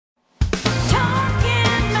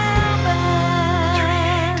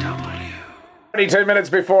22 minutes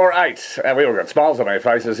before 8. We've all got smiles on our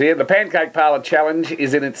faces here. The Pancake Parlour Challenge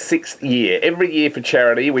is in its 6th year. Every year for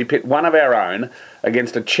charity, we pit one of our own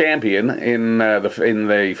against a champion in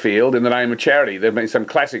the field in the name of charity. There have been some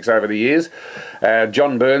classics over the years.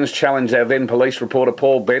 John Burns challenged our then police reporter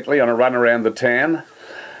Paul Bentley on a run around the town.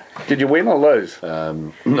 Did you win or lose?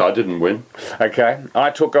 No, I didn't win. Okay. I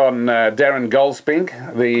took on Darren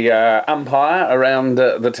Goldspink, the umpire around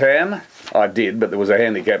the town. I did, but there was a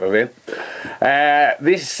handicap event.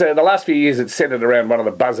 The last few years it's centred around one of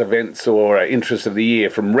the buzz events or interests of the year,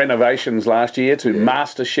 from renovations last year to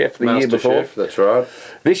MasterChef the year before. MasterChef, that's right.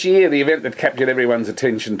 This year the event that captured everyone's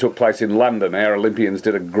attention took place in London. Our Olympians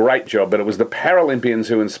did a great job, but it was the Paralympians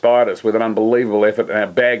who inspired us with an unbelievable effort and a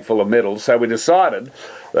bag full of medals. So we decided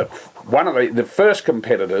that one of the first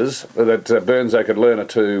competitors that Burnso could learn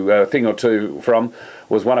a thing or two from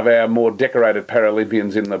was one of our more decorated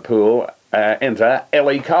Paralympians in the pool. Enter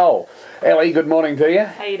Ellie Cole. Ellie, good morning to you.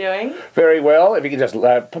 How you doing? Very well. If you could just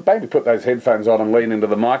maybe put those headphones on and lean into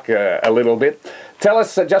the mic a little bit. Tell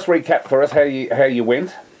us, just recap for us how you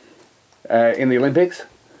went in the Olympics.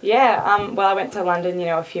 Yeah, well, I went to London,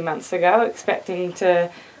 a few months ago, expecting to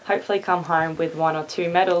hopefully come home with 1 or 2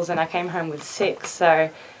 medals, and I came home with 6, so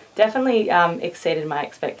definitely exceeded my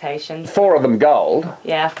expectations. 4 of them gold.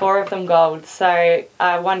 Yeah, 4 of them gold. So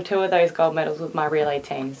I won 2 of those gold medals with my relay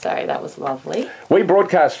team, so that was lovely. We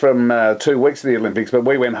broadcast from 2 weeks of the Olympics, but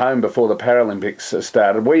we went home before the Paralympics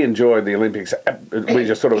started. We enjoyed the Olympics. We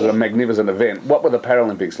just thought it was a magnificent event. What were the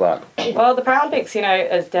Paralympics like? Well, the Paralympics,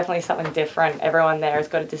 is definitely something different. Everyone there has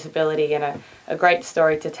got a disability and a great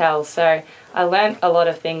story to tell. So I learnt a lot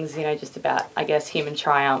of things, just about, I guess, human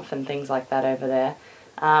triumph and things like that over there.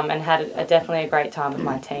 And had definitely a great time with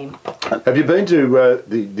my team. Have you been to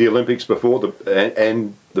the Olympics before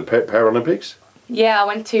and the Paralympics? Yeah, I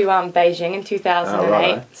went to Beijing in 2008. Oh,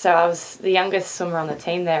 right. So I was the youngest swimmer on the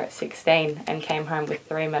team there at 16 and came home with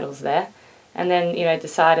 3 medals there. And then,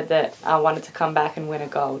 decided that I wanted to come back and win a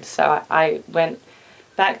gold. So I went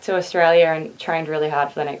back to Australia and trained really hard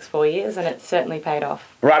for the next 4 years, and it certainly paid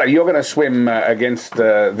off. Right, you're going to swim against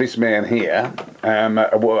this man here.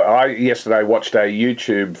 I yesterday watched a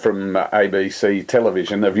YouTube from ABC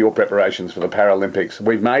television of your preparations for the Paralympics.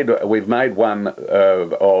 We've made one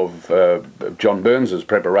of John Burns's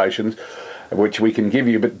preparations, which we can give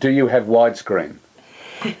you. But do you have widescreen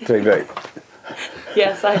TV?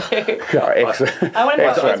 Yes, I do. Oh,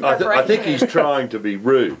 excellent. I think he's trying to be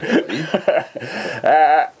rude.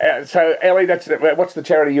 So, Ellie, what's the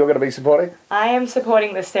charity you're going to be supporting? I am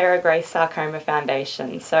supporting the Sarah Grace Sarcoma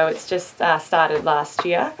Foundation. So it's just started last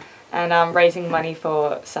year, and I'm raising money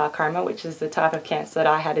for sarcoma, which is the type of cancer that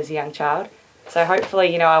I had as a young child. So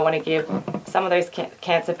hopefully, I want to give some of those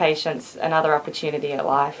cancer patients another opportunity at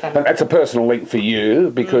life. And that's a personal link for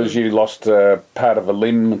you because you lost part of a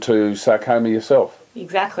limb to sarcoma yourself.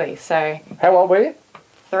 Exactly. So how old were you?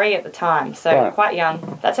 3 at the time, so quite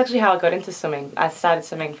young. That's actually how I got into swimming. I started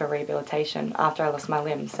swimming for rehabilitation after I lost my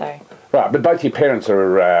limb. So right, but both your parents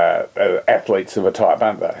are athletes of a type,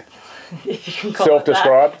 aren't they? If you can call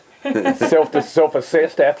self-described.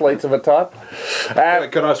 Self-assessed athletes of a type.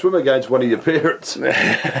 Can I swim against one of your parents? Well,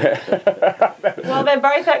 they're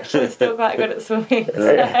both actually still quite good at swimming.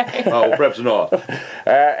 So. Oh, perhaps not.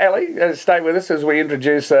 Ellie, stay with us as we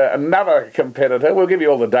introduce another competitor. We'll give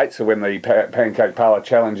you all the dates of when the Pancake Parlour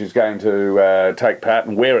Challenge is going to take part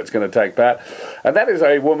and where it's going to take part. And that is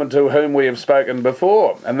a woman to whom we have spoken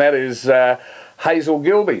before, and that is Hazel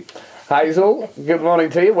Gilbee. Hazel, good morning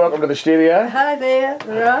to you. Welcome to the studio. Hi there,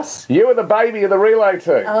 Ross. You were the baby of the relay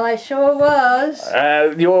team. I sure was.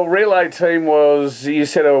 Your relay team was, you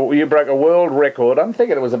said you broke a world record. I'm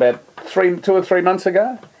thinking it was about 2 or 3 months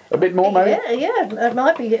ago. A bit more, maybe? Yeah, it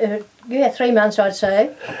might be, 3 months, I'd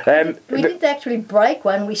say. And we didn't actually break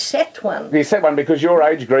one, we set one. You set one because your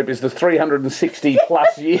age group is the 360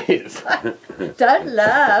 plus years. Don't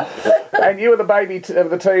laugh. And you were the baby of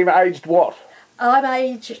the team, aged what? I'm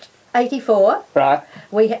aged 84. Right.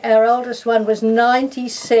 Our oldest one was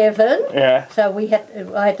 97. Yeah. So I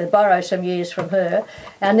had to borrow some years from her.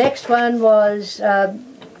 Our next one was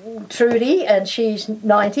Trudy, and she's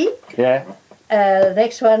 90. Yeah. The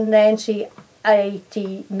next one, Nancy,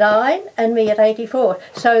 89, and me at 84.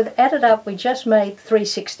 So added up, we just made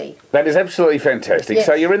 360. That is absolutely fantastic. Yes.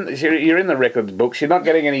 So you're in the records books. You're not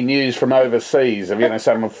getting any news from overseas of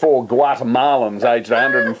some 4 Guatemalans aged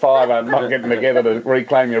 105 are not getting together to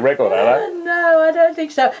reclaim your record, are they? No, I don't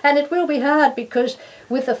think so. And it will be hard because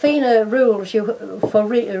with the FINA rules, for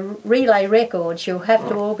relay records, you'll have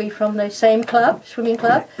to all be from the same club, swimming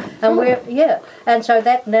club, and and so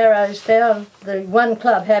that narrows down the one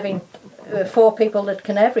club having 4 people that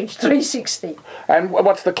can average 360. And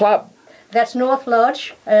what's the club? That's North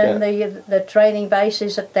Lodge, and the training base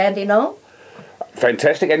is at Dandenong.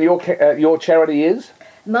 Fantastic. And your charity is?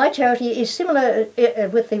 My charity is similar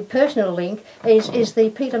with the personal link, is the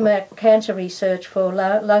Peter Mac Cancer Research for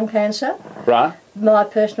lung cancer. Right. My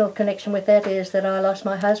personal connection with that is that I lost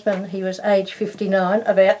my husband. He was age 59,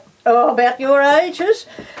 about your ages.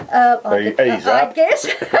 I guess.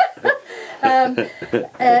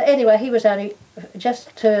 Anyway, he was only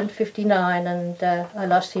just turned 59, and I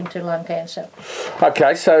lost him to lung cancer.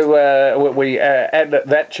 Okay, so we add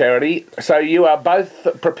that charity. So you are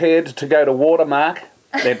both prepared to go to Watermark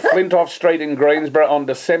at Flintoff Street in Greensborough on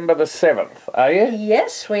December the 7th, are you?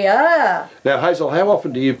 Yes, we are. Now, Hazel, how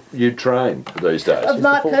often do you train these days? Of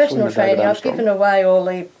my personal training, I've given away all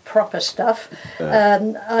the proper stuff.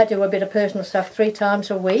 I do a bit of personal stuff 3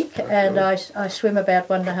 times a week, and I swim about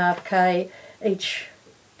 1.5k each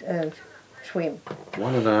swim.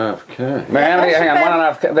 1.5k. Now, how many, hang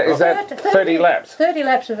on, 1.5, is that 30 laps? 30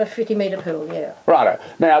 laps of a 50-metre pool, yeah. Righto.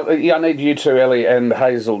 Now, I need you two, Ellie and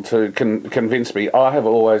Hazel, to convince me.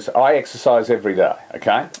 I exercise every day,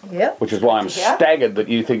 okay? Yeah. Which is why I'm staggered that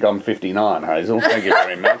you think I'm 59, Hazel. Thank you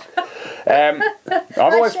very much. I've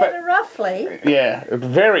always roughly. Yeah,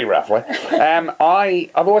 very roughly.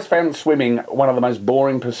 I've always found swimming one of the most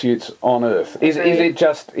boring pursuits on earth. Is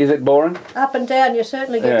it boring? Up and down, you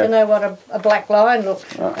certainly get to know what a black line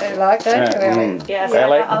looks like, don't you, Ellie? Yes, I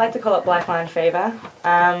like to call it black line fever.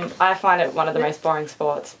 I find it one of the most boring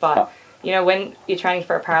sports, but you know, when you're training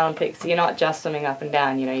for a Paralympics, you're not just swimming up and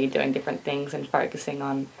down, you know, you're doing different things and focusing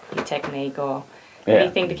on your technique or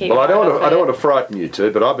anything to keep. Well, I don't want to frighten you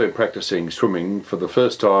two, but I've been practicing swimming for the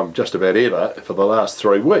first time just about ever for the last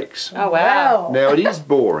 3 weeks. Oh, wow. Now, it is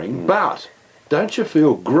boring, but don't you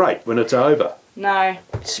feel great when it's over? No.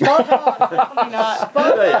 Spot on. Probably not.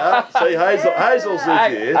 There you are. See, Hazel's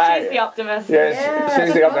here. She's the optimist. Yes,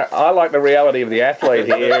 she's the optimist. I like the reality of the athlete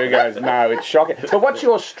here who goes, no, it's shocking. But what's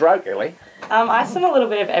your stroke, Ellie? I swim a little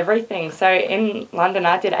bit of everything. So in London,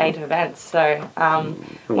 I did 8 events. So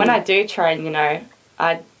when I do train, you know,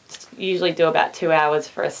 I usually do about 2 hours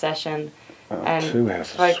for a session. And 2 hours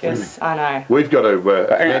focus. I know. We've got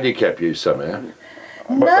to handicap you somehow.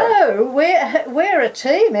 No, we're a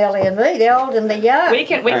team, Ellie and me, the old and the young. We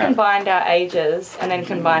combine our ages and then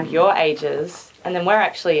combine your ages, and then we're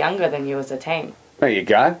actually younger than you as a team. There you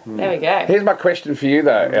go. There we go. Here's my question for you,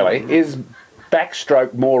 though, Ellie. Is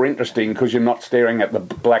backstroke more interesting because you're not staring at the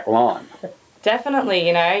black line? Definitely,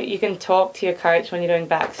 you know, you can talk to your coach when you're doing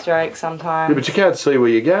backstroke sometimes. Yeah, but you can't see where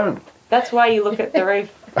you're going. That's why you look at the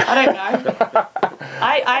roof. I don't know.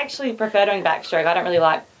 I actually prefer doing backstroke. I don't really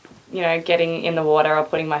like, you know, getting in the water or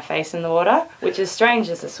putting my face in the water, which is strange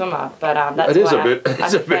as a swimmer, but that's it is why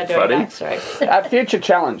it's a bit funny. Backstroke. Future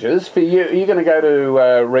challenges for you. Are you going to go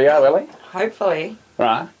to Rio, Ellie? Hopefully.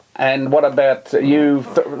 Right. And what about you?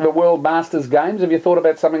 The World Masters Games? Have you thought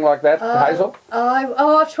about something like that, Hazel?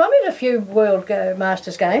 I've swum in a few World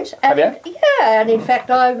Masters Games. Have you? Yeah, and in fact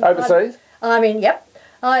Overseas? I'm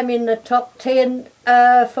in the top 10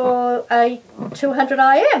 for a 200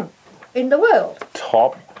 IM in the world.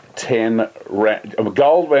 Top 10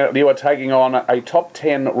 gold. You are taking on a top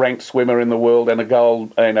 10 ranked swimmer in the world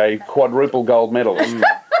and a quadruple gold medalist.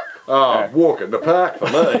 Walk in the park for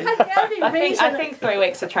me. I think 3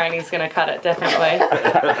 weeks of training is going to cut it, definitely.